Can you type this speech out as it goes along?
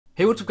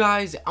Hey, what's up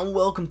guys, and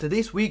welcome to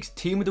this week's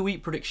Team of the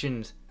Week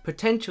predictions.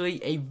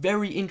 Potentially a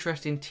very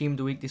interesting Team of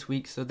the Week this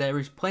week, so there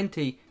is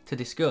plenty to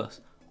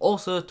discuss.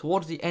 Also,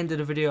 towards the end of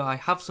the video, I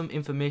have some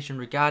information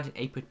regarding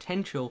a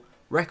potential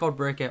record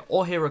breaker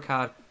or hero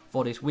card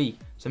for this week,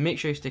 so make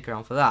sure you stick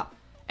around for that.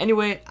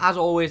 Anyway, as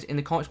always, in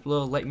the comments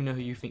below, let me know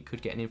who you think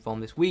could get an inform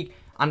this week,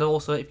 and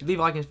also, if you leave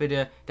a like in this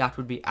video, that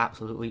would be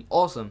absolutely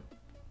awesome.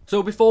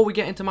 So before we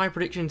get into my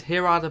predictions,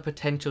 here are the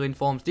potential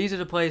informs. These are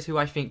the players who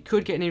I think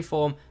could get an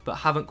inform but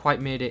haven't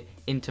quite made it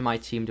into my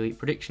Team Delete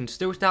predictions.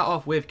 So we start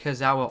off with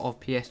Casillas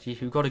of PSG,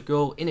 who got a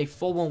goal in a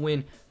 4-1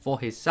 win for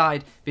his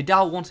side.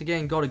 Vidal once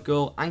again got a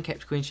goal and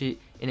kept clean sheet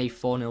in a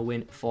 4-0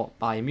 win for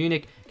Bayern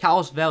Munich.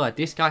 Carlos Vela,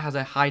 this guy has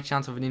a high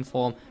chance of an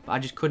inform, but I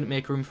just couldn't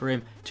make room for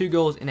him. 2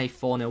 goals in a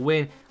 4-0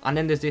 win. And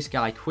then there's this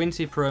guy,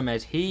 Quincy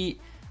Promes.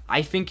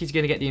 I think he's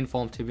going to get the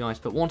inform, to be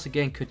honest, but once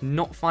again could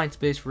not find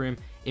space for him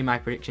in my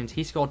predictions.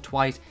 He scored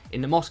twice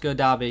in the Moscow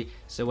derby,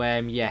 so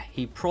yeah,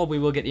 he probably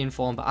will get the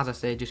inform, but as I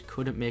say, just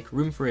couldn't make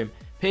room for him.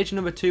 Page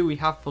number 2, we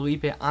have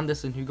Felipe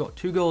Anderson, who got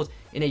 2 goals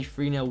in a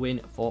 3-0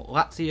 win for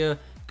Lazio.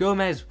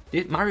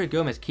 Mario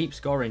Gomez keeps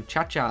scoring.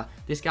 Chacha,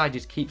 this guy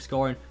just keeps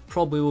scoring,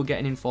 probably will get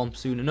an inform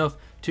soon enough.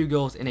 2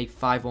 goals in a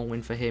 5-1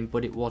 win for him,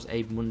 but it was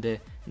a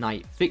Monday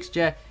night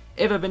fixture.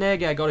 Eva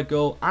Banega got a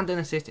goal and an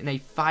assist in a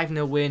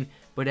 5-0 win,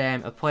 but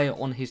a player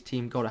on his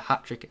team got a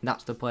hat-trick, and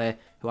that's the player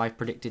who I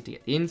predicted to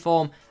get the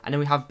inform. And then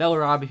we have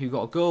Bellarabi, who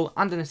got a goal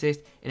and an assist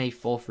in a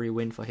 4-3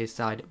 win for his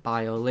side,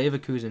 Bayer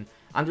Leverkusen.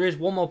 And there is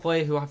one more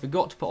player who I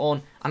forgot to put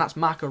on, and that's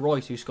Marco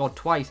Reus, who scored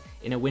twice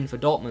in a win for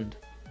Dortmund.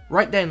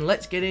 Right then,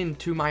 let's get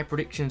into my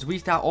predictions. We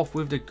start off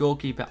with the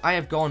goalkeeper. I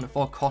have gone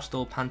for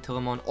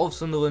Pantilimon of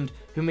Sunderland,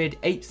 who made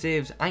 8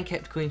 saves and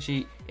kept clean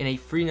sheet in a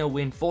 3-0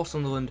 win for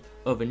Sunderland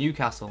over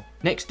Newcastle.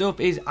 Next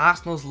up is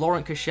Arsenal's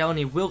Laurent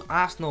Koscielny. Will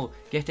Arsenal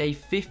get a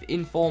 5th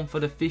inform for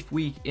the 5th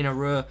week in a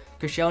row?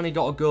 Koscielny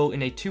got a goal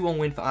in a 2-1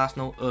 win for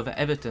Arsenal over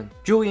Everton.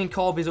 Julian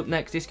Korb is up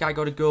next. This guy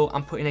got a goal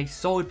and put in a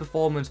solid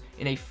performance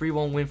in a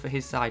 3-1 win for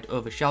his side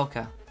over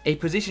Schalke. A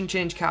position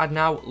change card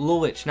now,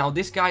 Lulic. Now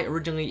this guy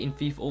originally in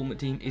FIFA Ultimate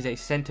Team is a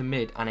centre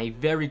mid, and a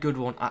very good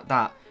one at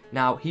that.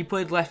 Now he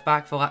played left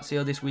back for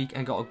Lazio this week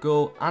and got a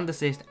goal and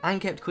assist and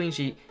kept clean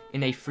sheet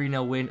in a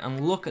 3-0 win.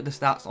 And look at the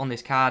stats on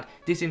this card.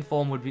 This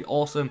inform would be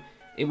awesome.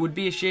 It would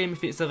be a shame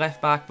if it's the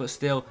left back, but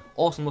still,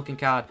 awesome looking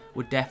card.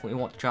 Would definitely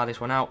want to try this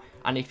one out.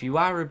 And if you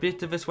are a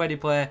bit of a sweaty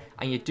player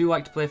and you do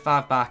like to play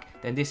 5 back,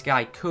 then this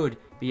guy could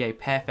be a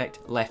perfect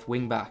left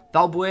wing back.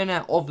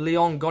 Valbuena of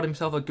Lyon got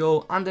himself a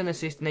goal and an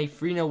assist in a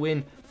 3-0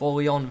 win for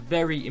Lyon.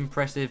 Very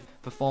impressive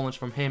performance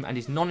from him, and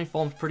his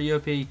non-inform's pretty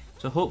OP,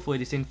 so hopefully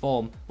this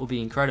inform will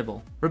be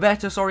incredible.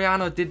 Roberto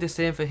Soriano did the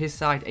same for his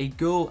side, a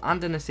goal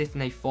and an assist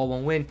in a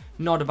 4-1 win.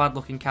 Not a bad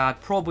looking card,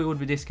 probably would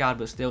be this card,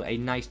 but still a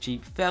nice,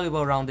 cheap, fairly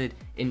well-rounded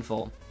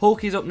inform.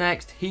 Hulk is up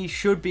next. He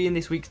should be in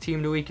this week's Team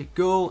of the Week. A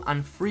goal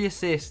and 3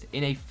 assists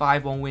in a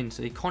 5-1 win,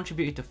 so he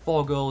contributed to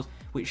 4 goals,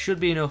 which should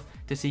be enough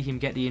to see him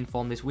get the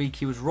inform this week.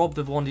 He was robbed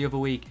of one the other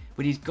week,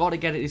 but he's got to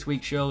get it this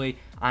week surely.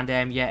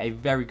 And yeah, a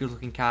very good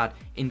looking card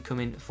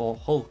incoming for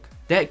Hulk.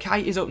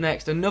 Kuyt is up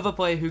next, another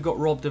player who got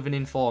robbed of an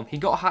inform. He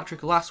got a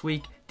hat-trick last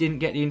week, didn't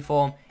get the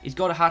inform. He's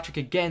got a hat-trick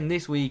again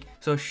this week,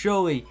 so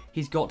surely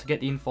he's got to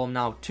get the inform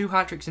now. 2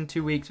 hat-tricks in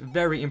 2 weeks,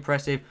 very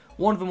impressive.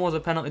 One of them was a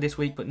penalty this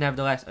week, but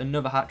nevertheless,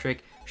 another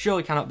hat-trick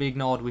surely cannot be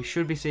ignored. We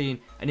should be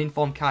seeing an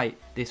inform Kuyt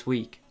this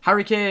week.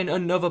 Harry Kane,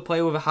 another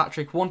player with a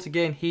hat-trick. Once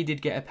again, he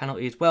did get a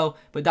penalty as well,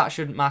 but that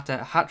shouldn't matter.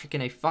 A hat-trick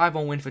in a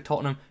 5-1 win for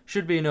Tottenham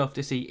should be enough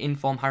to see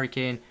inform Harry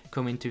Kane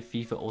come into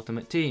FIFA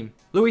Ultimate Team.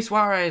 Luis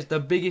Suarez, the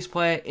biggest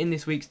player in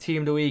this week's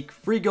Team of the Week.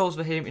 3 goals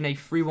for him in a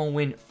 3-1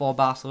 win for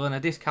Barcelona.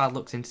 This card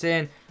looks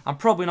insane. I'm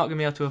probably not going to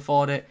be able to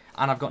afford it,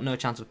 and I've got no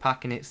chance of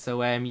packing it,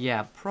 so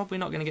yeah, probably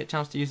not going to get a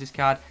chance to use this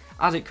card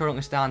as it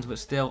currently stands, but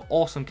still,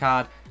 awesome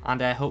card,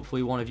 and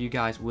hopefully one of you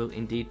guys will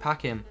indeed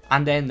pack him.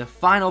 And then the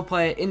final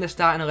player in the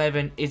starting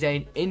 11 is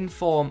an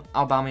inform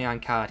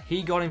Aubameyang card.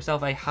 He got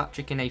himself a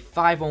hat-trick in a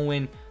 5-1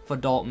 win for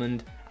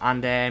Dortmund,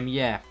 and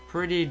yeah,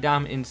 pretty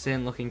damn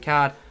insane looking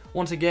card.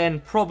 Once again,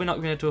 probably not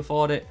going to be able to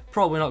afford it,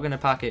 probably not going to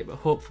pack it, but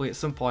hopefully at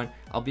some point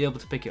I'll be able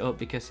to pick it up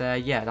because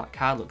yeah, that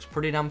card looks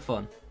pretty damn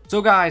fun.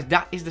 So guys,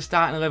 that is the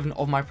starting 11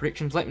 of my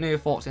predictions. Let me know your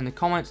thoughts in the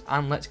comments,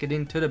 and let's get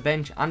into the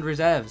bench and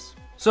reserves.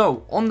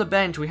 So, on the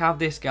bench, we have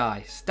this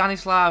guy,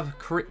 Stanislav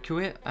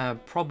Kritciuk.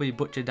 Probably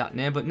butchered that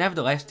name, but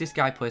nevertheless, this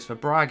guy plays for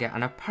Braga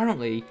and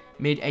apparently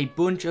made a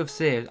bunch of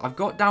saves. I've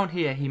got down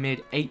here, he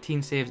made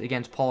 18 saves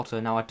against Porto.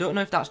 Now, I don't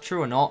know if that's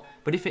true or not,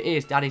 but if it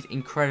is, that is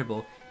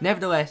incredible.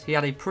 Nevertheless, he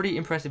had a pretty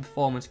impressive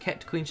performance,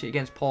 kept clean sheet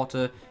against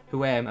Porto,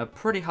 who are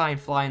pretty high in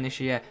flying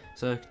this year,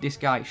 so this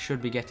guy should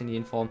be getting the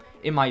inform,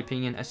 in my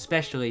opinion,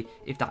 especially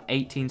if that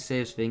 18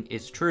 saves thing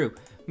is true.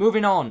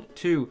 Moving on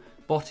to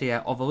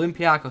Botia of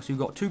Olympiacos, who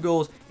got 2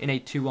 goals in a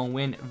 2-1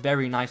 win.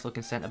 Very nice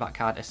looking centre back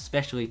card,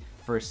 especially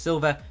for his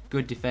silver,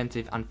 good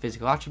defensive and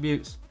physical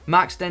attributes.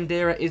 Max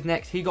Stendera is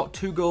next. He got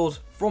 2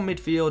 goals from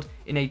midfield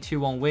in a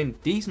 2-1 win.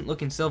 Decent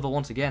looking silver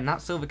once again.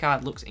 That silver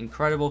card looks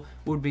incredible.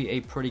 Would be a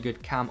pretty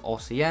good cam or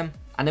CM.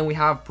 And then we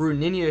have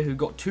Bruninho, who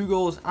got 2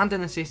 goals and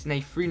an assist in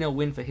a 3-0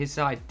 win for his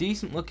side.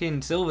 Decent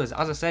looking silvers.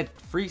 As I said,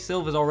 3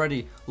 silvers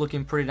already,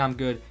 looking pretty damn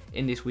good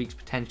in this week's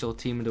potential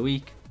team of the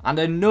week. And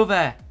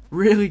another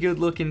really good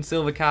looking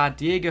silver card,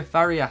 Diego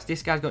Farias.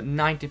 This guy's got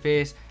 90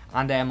 pace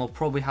and will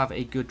probably have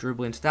a good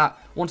dribbling stat.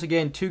 Once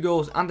again, 2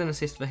 goals and an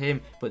assist for him,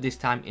 but this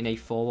time in a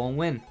 4-1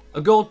 win. A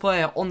gold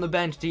player on the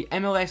bench. The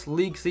MLS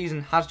League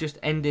season has just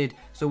ended,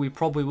 so we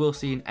probably will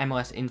see an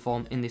MLS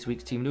inform in this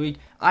week's team of the week.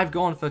 I've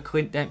gone for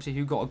Dempsey,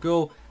 who got a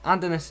goal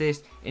and an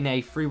assist in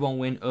a 3-1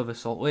 win over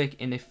Salt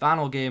Lake in the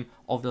final game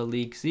of the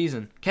league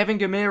season.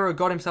 Gameiro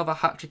got himself a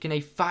hat-trick in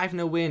a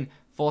 5-0 win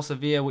for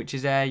Sevilla, which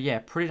is yeah,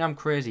 pretty damn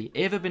crazy.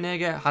 Eva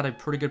Benega had a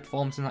pretty good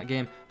performance in that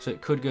game, so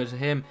it could go to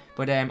him,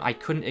 but I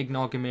couldn't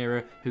ignore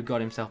Gameiro, who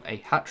got himself a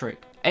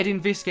hat-trick.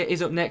 Visca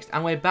is up next,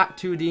 and we're back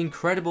to the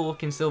incredible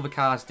looking silver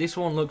cards. This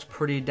one looks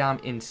pretty damn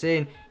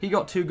insane. He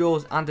got 2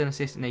 goals and an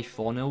assist in a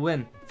 4-0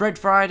 win. Fred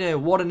Friday,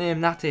 what a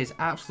name that is.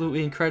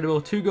 Absolutely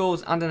incredible. 2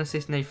 goals and an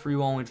assist in a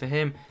 3-1 win for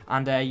him,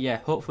 and yeah,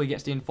 hopefully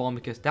gets the inform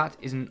because that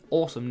is an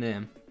awesome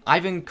name.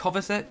 Ivan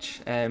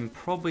Kovacec,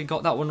 probably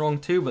got that one wrong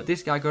too, but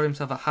this guy got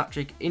himself a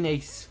hat-trick in a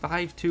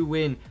 5-2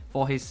 win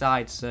for his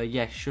side, so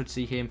yeah, should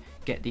see him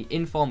get the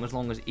inform as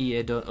long as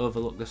EA don't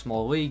overlook the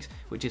small leagues,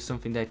 which is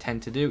something they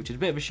tend to do, which is a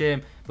bit of a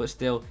shame, but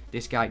still,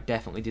 this guy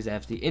definitely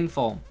deserves the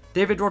inform.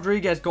 David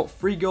Rodriguez got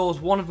 3 goals,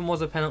 one of them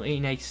was a penalty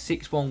in a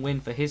 6-1 win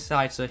for his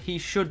side, so he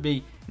should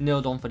be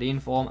nailed on for the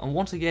inform, and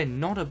once again,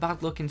 not a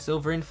bad looking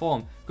silver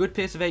inform. Good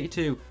pace of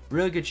 82,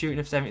 really good shooting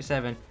of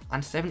 77,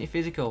 and 70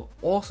 physical.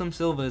 Awesome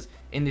silvers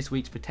in this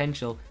week's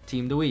potential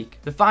team of the week.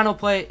 The final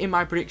player in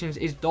my predictions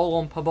is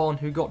Pabon,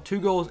 who got 2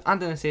 goals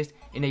and an assist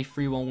in a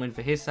 3-1 win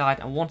for his side,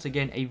 and once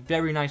again, a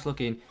very nice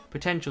looking,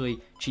 potentially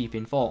cheap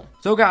inform.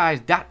 So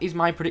guys, that is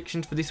my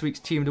predictions for this week's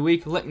team of the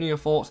week. Let me know your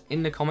thoughts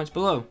in the comments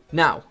below.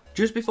 Now,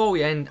 just before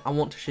we end, I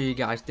want to show you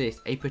guys this,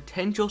 a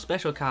potential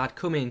special card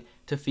coming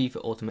to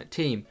FIFA Ultimate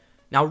Team.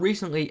 Now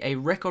recently, a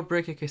record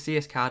breaker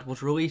casillas card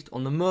was released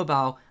on the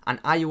mobile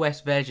and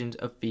iOS versions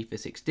of FIFA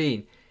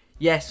 16.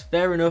 Yes,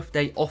 fair enough,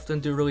 they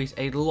often do release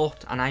a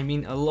lot, and I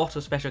mean a lot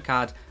of special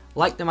cards,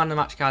 like the man of the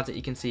match cards that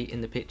you can see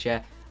in the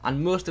picture,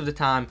 and most of the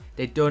time,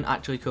 they don't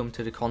actually come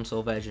to the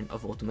console version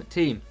of Ultimate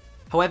Team.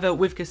 However,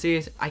 with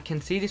Casillas, I can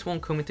see this one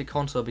coming to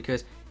console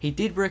because he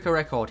did break a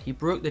record. He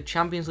broke the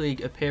Champions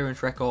League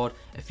appearance record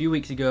a few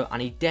weeks ago,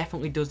 and he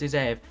definitely does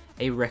deserve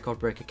a record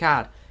breaker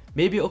card.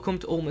 Maybe it'll come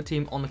to Ultimate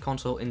Team on the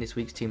console in this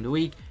week's Team of the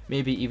Week,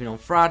 maybe even on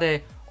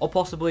Friday, or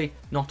possibly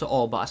not at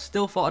all, but I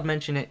still thought I'd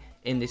mention it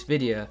in this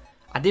video.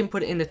 I didn't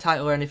put it in the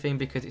title or anything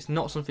because it's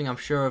not something I'm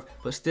sure of,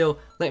 but still,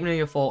 let me know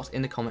your thoughts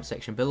in the comment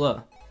section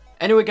below.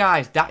 Anyway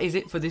guys, that is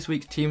it for this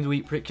week's Team of the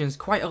Week predictions.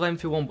 Quite a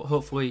lengthy one, but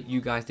hopefully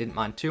you guys didn't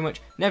mind too much.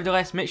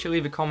 Nevertheless, make sure to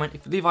leave a comment.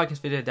 If you leave a like on this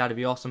video, that'd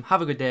be awesome.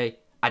 Have a good day.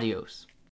 Adios.